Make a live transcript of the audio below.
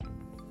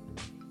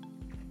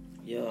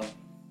Yo,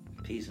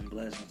 peace and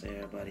blessings to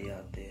everybody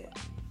out there.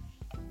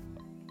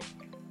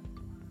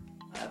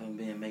 I haven't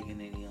been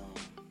making any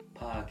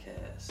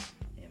podcasts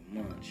in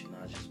months.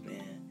 I just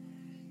been,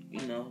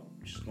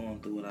 just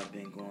going through what I've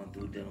been going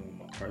through, dealing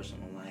with my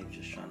personal life,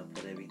 just trying to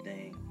put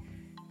everything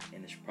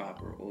in its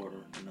proper order,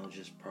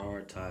 just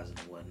prioritizing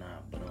and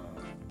whatnot. But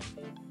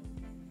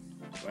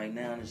right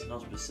now there's no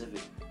specific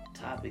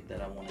topic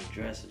that I want to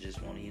address. I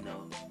just want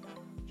to,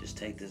 just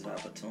take this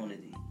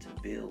opportunity to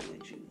build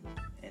with you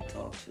and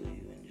talk to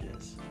you and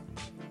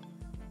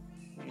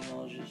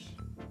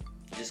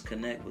just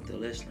connect with the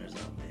listeners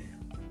out there.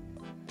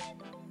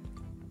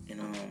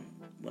 And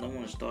what I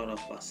want to start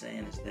off by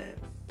saying is that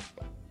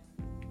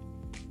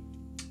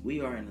we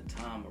are in a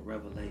time of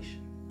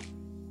revelation.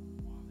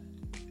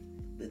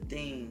 The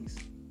things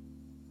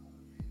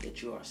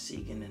that you are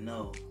seeking to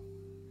know,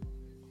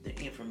 the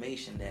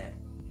information that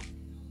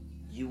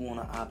you want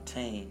to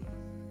obtain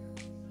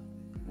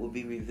will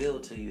be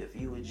revealed to you if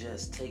you would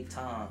just take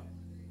time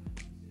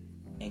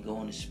and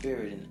go in the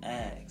spirit and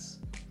ask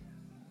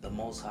the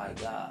Most High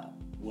God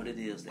what it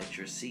is that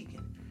you're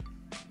seeking.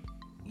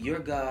 Your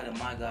God and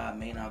my God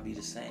may not be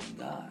the same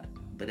God,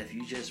 but if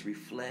you just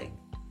reflect,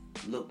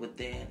 look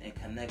within, and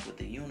connect with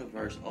the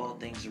universe, all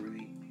things will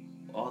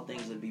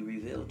be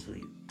revealed to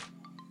you.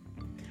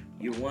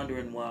 You're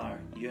wondering why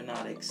you're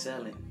not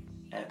excelling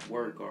at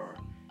work or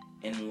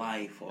in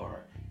life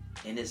or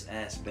in this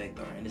aspect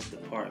or in this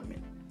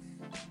department.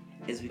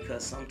 It's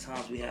because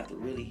sometimes we have to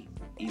really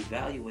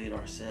evaluate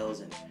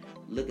ourselves and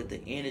look at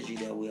the energy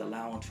that we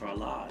allow into our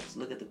lives.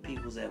 Look at the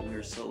people that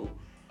we're so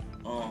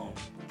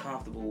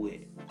comfortable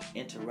with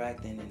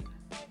interacting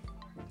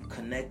and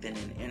connecting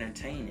and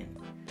entertaining.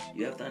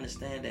 You have to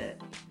understand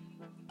that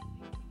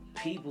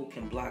people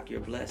can block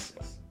your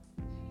blessings.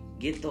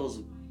 Get those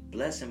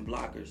blessing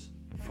blockers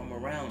from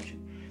around you,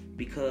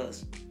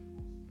 because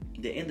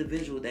the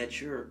individual that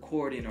you're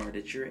courting or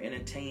that you're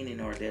entertaining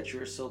or that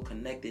you're so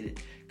connected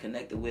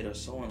with or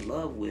so in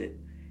love with,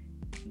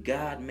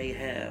 God may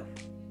have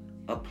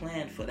a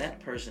plan for that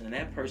person, and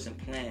that person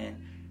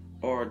plan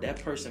or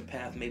that person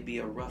path may be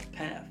a rough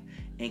path,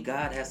 and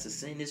God has to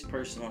send this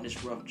person on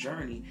this rough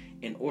journey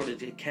in order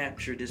to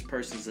capture this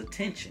person's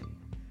attention.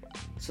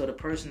 So the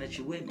person that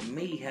you're with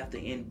may have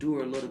to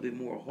endure a little bit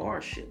more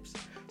hardships.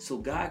 So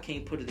God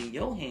can't put it in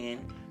your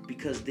hand,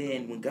 because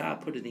then when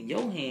God put it in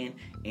your hand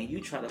and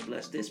you try to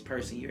bless this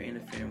person, you're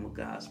interfering with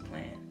God's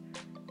plan.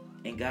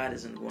 And God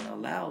isn't going to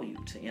allow you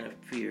to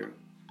interfere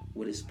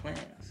with his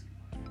plans.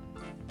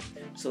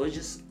 So it's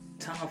just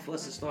time for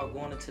us to start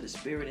going into the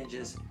spirit and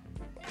just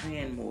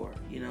praying more,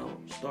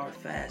 start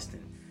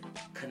fasting,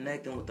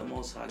 connecting with the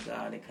Most High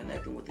God and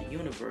connecting with the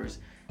universe,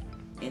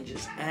 and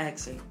just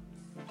asking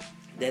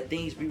that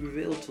things be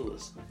revealed to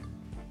us.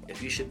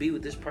 If you should be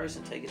with this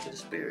person, take it to the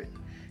spirit.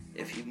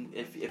 If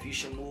you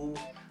should move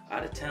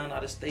out of town,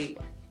 out of state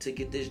to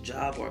get this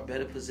job or a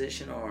better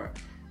position, or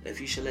if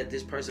you should let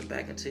this person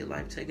back into your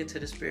life, take it to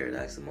the spirit.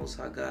 Ask the Most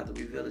High God to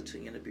reveal it to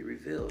you and to be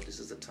revealed. This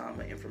is a time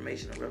of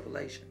information and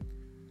revelation.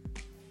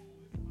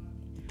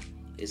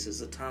 This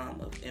is a time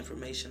of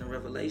information and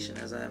revelation,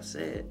 as I have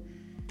said.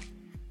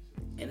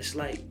 And it's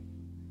like,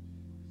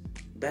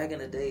 back in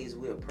the days,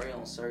 we'll pray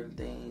on certain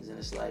things, and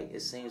it's like,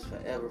 it seems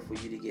forever for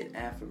you to get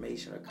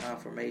affirmation or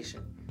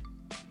confirmation.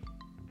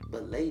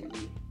 But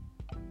lately,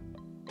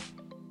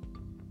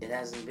 it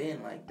hasn't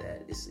been like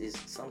that. It's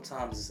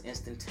sometimes it's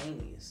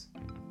instantaneous.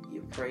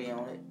 You pray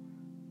on it,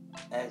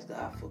 ask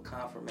God for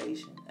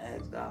confirmation,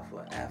 ask God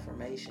for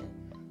affirmation,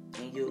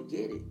 and you'll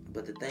get it.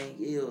 But the thing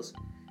is,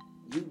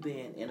 you've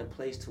been in a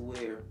place to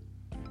where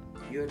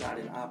you're not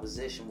in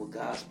opposition with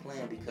God's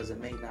plan, because it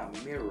may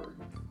not mirror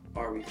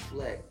or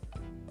reflect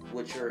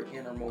what your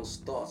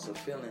innermost thoughts or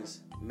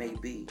feelings may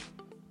be.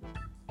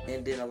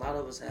 And then a lot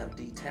of us have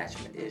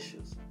detachment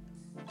issues.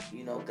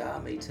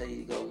 God may tell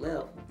you to go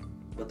left,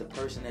 but the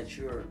person that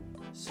you're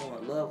so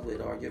in love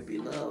with or your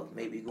beloved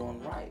may be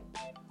going right.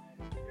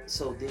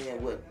 So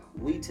then what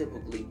we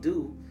typically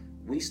do,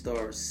 we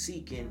start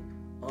seeking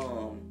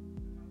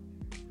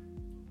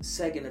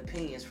second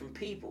opinions from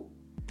people.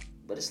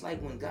 But it's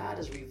like, when God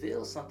has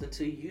revealed something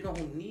to you, you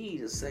don't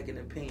need a second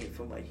opinion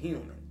from a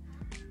human.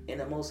 And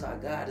the Most High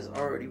God has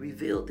already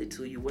revealed it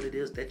to you, what it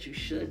is that you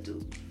should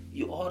do,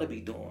 you ought to be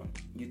doing,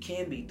 you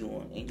can be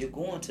doing, and you're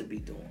going to be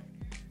doing.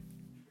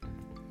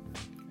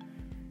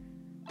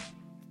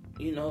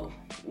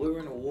 We're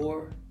in a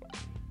war,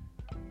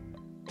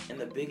 and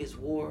the biggest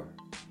war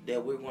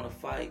that we're going to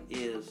fight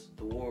is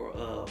the war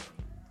of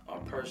our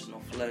personal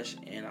flesh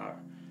and our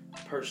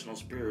personal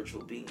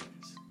spiritual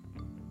beings.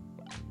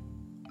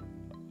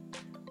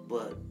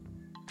 But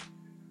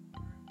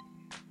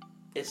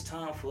it's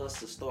time for us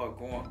to start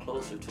growing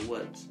closer to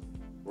what's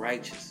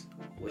righteous,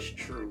 what's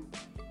true,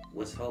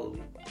 what's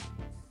holy,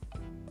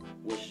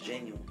 what's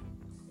genuine.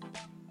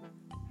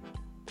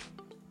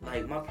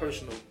 Like, my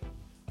personal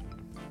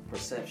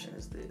perception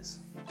is this.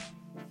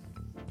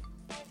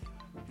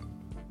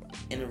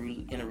 In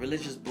the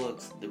religious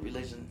books,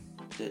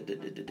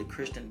 the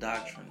Christian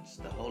doctrines,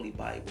 the Holy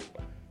Bible,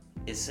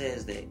 it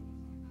says that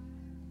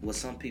what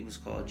some people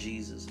call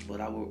Jesus,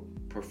 but I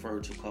would prefer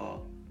to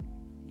call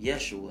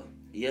Yeshua.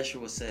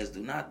 Yeshua says,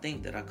 do not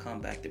think that I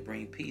come back to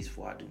bring peace,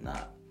 for I do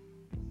not.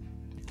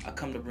 I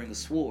come to bring a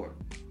sword.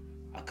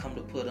 I come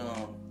to put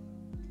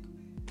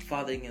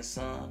father against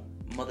son,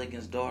 mother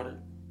against daughter,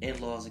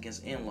 in-laws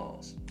against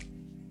in-laws.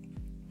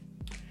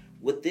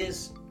 What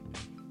this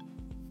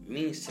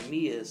means to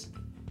me is,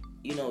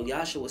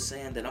 Yahshua was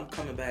saying that I'm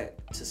coming back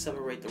to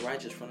separate the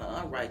righteous from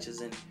the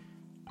unrighteous, and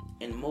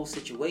in most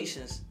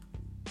situations,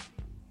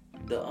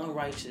 the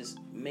unrighteous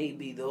may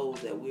be those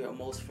that we are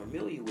most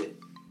familiar with,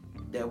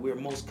 that we're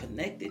most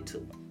connected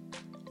to.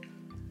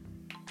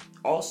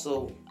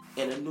 Also,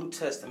 in the New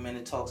Testament,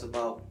 it talks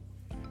about,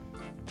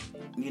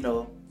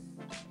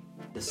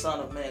 the Son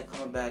of Man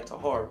coming back to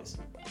harvest,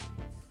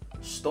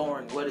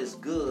 storing what is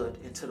good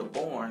into the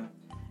barn,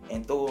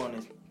 and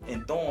throwing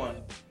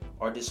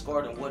or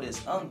discarding what is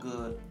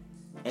ungood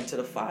into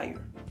the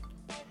fire.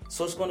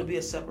 So it's going to be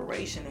a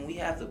separation, and we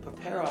have to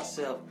prepare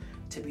ourselves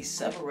to be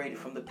separated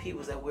from the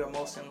people that we're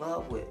most in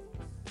love with,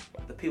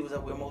 the people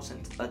that we're most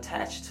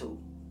attached to.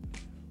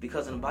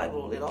 Because in the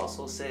Bible, it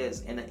also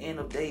says, in the end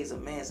of days, a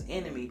man's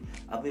enemy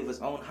will be of his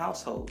own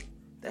household.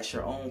 That's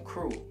your own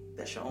crew.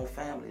 That's your own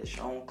family. That's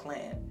your own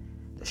clan.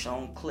 That's your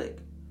own clique.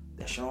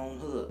 That's your own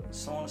hood.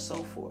 So on and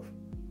so forth.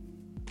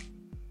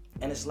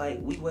 And it's like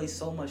we waste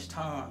so much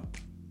time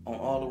on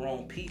all the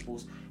wrong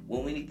peoples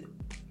when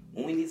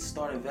we need to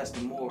start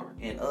investing more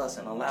in us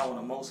and allowing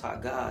the Most High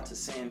God to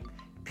send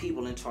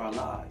people into our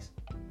lives.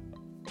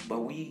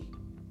 But we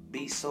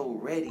be so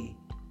ready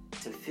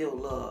to feel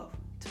love,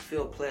 to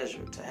feel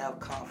pleasure, to have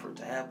comfort,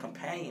 to have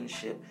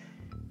companionship,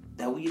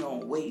 that we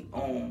don't wait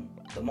on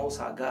the Most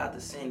High God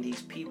to send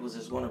these people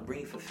that's going to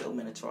bring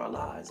fulfillment into our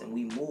lives, and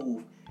we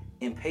move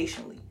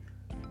impatiently.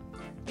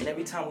 And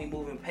every time we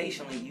move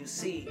impatiently, you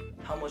see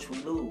how much we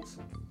lose,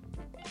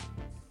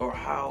 or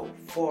how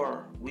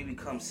far we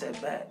become set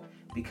back,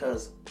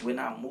 because we're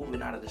not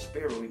moving out of the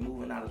spirit, we're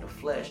moving out of the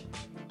flesh.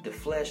 The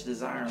flesh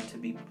desiring to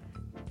be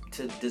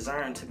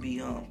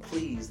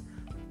pleased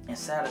and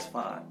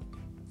satisfied.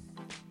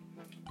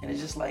 And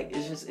it's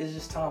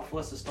just time for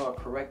us to start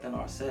correcting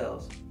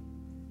ourselves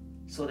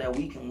so that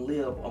we can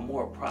live a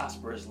more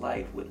prosperous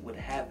life with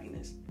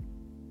happiness.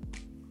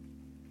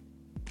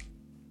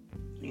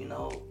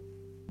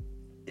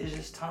 It's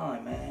just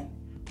time, man.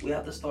 We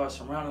have to start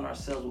surrounding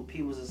ourselves with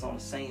people that's on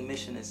the same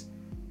mission as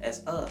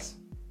us.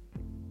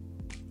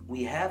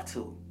 We have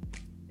to.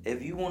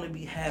 If you want to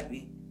be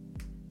happy,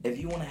 if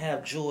you want to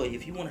have joy,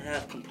 if you want to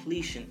have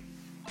completion,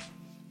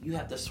 you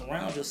have to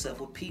surround yourself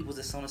with people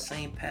that's on the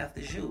same path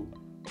as you.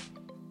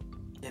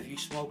 If you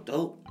smoke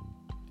dope,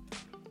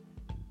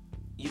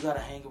 you got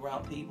to hang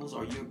around peoples,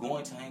 or you're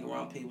going to hang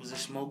around peoples that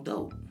smoke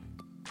dope.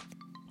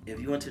 If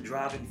you're into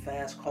driving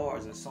fast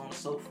cars and so on and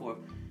so forth,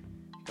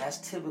 that's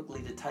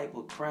typically the type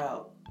of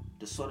crowd,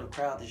 the sort of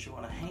crowd that you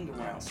want to hang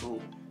around.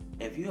 So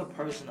if you're a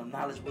person of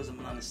knowledge, wisdom,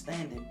 and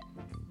understanding,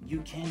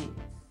 you can't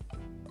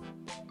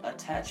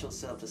attach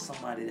yourself to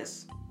somebody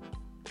that's,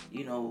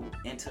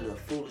 into the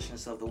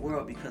foolishness of the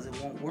world, because it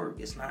won't work.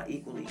 It's not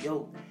equally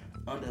yoked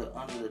under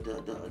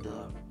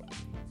the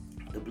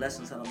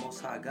blessings of the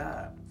Most High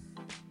God.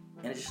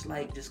 And it's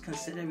just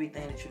consider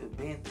everything that you have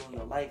been through in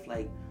your life.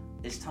 Like,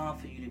 it's time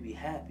for you to be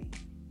happy.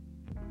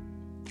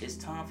 It's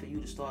time for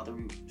you to start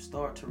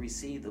to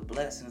receive the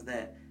blessings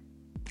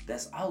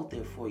that's out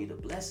there for you. The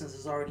blessings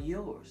is already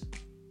yours.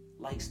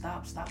 Like,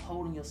 stop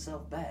holding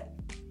yourself back.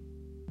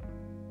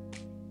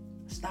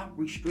 Stop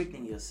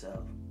restricting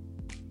yourself.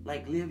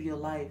 Like, live your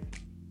life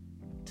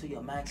to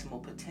your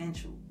maximum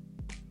potential.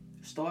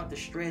 Start to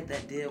shred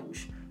that dead.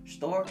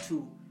 Start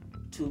to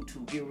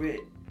get rid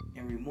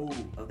and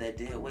remove of that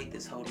dead weight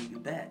that's holding you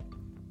back.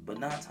 But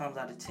 9 times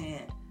out of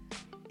 10,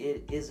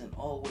 it isn't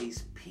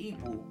always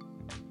people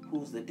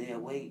who's the dead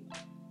weight.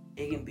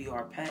 It can be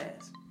our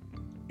past.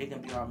 It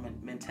can be our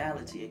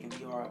mentality. It can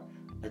be our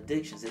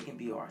addictions. It can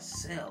be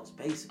ourselves,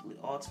 basically.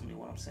 Ultimately,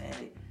 what I'm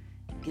saying,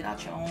 get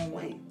out your own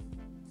way.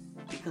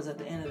 Because at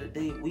the end of the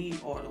day, we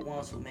are the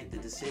ones who make the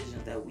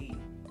decisions that we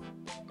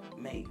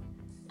make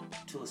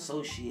to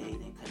associate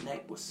and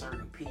connect with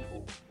certain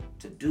people,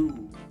 to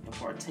do and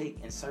partake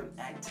in certain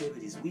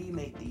activities. We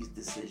make these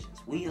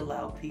decisions. We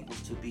allow people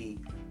to be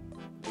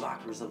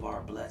blockers of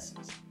our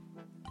blessings.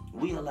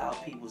 We allow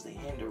people to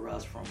hinder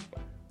us from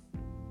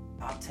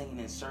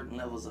obtaining certain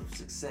levels of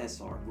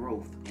success or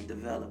growth and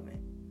development.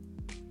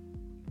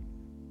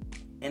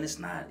 And it's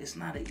not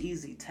an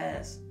easy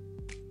task.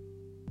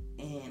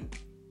 And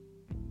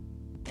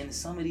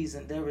some of these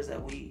endeavors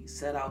that we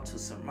set out to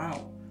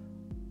surmount,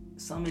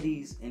 some of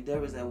these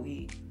endeavors that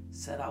we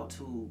set out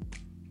to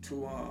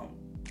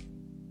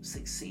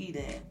succeed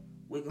in,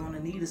 we're going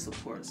to need a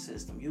support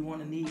system. You're going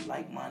to need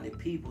like-minded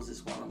people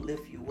that's going to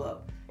lift you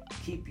up,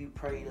 keep you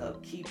prayed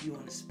up, keep you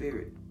in the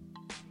spirit,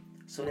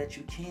 so that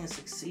you can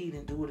succeed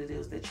and do what it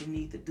is that you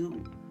need to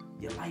do.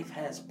 Your life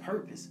has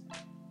purpose.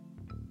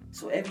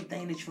 So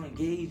everything that you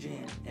engage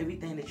in,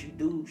 everything that you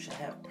do should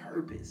have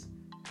purpose.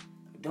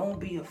 Don't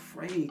be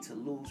afraid to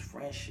lose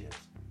friendships.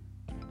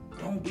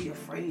 Don't be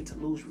afraid to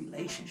lose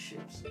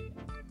relationships.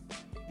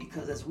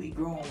 Because as we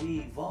grow and we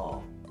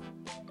evolve,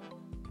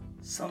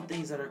 some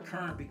things that are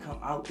current become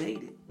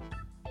outdated.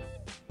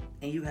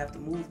 And you have to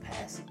move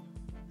past it.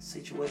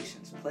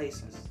 Situations,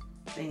 places,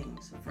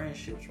 things,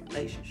 friendships,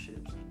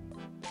 relationships.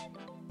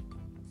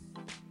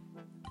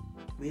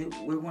 We're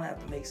going to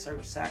have to make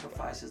certain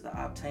sacrifices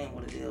to obtain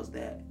what it is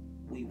that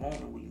we want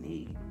and we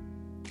need.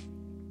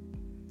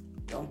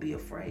 Don't be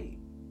afraid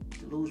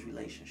to lose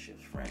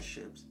relationships,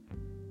 friendships,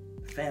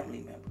 family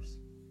members,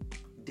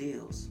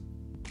 deals,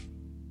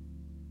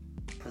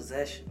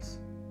 possessions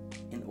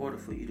in order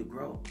for you to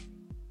grow.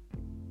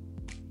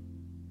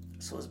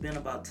 So it's been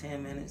about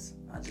 10 minutes.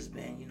 I just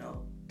been,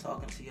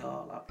 talking to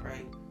y'all. I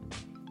pray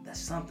that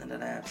something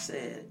that I have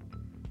said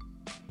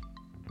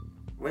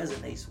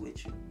resonates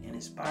with you and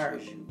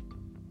inspires you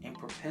and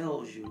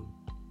propels you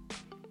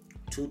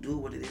to do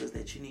what it is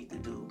that you need to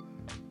do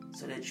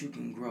so that you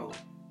can grow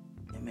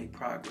and make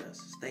progress.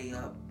 Stay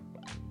up.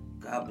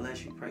 God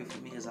bless you. Pray for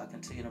me as I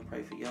continue to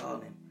pray for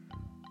y'all. And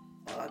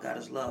all I got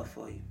is love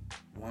for you.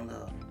 One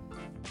love.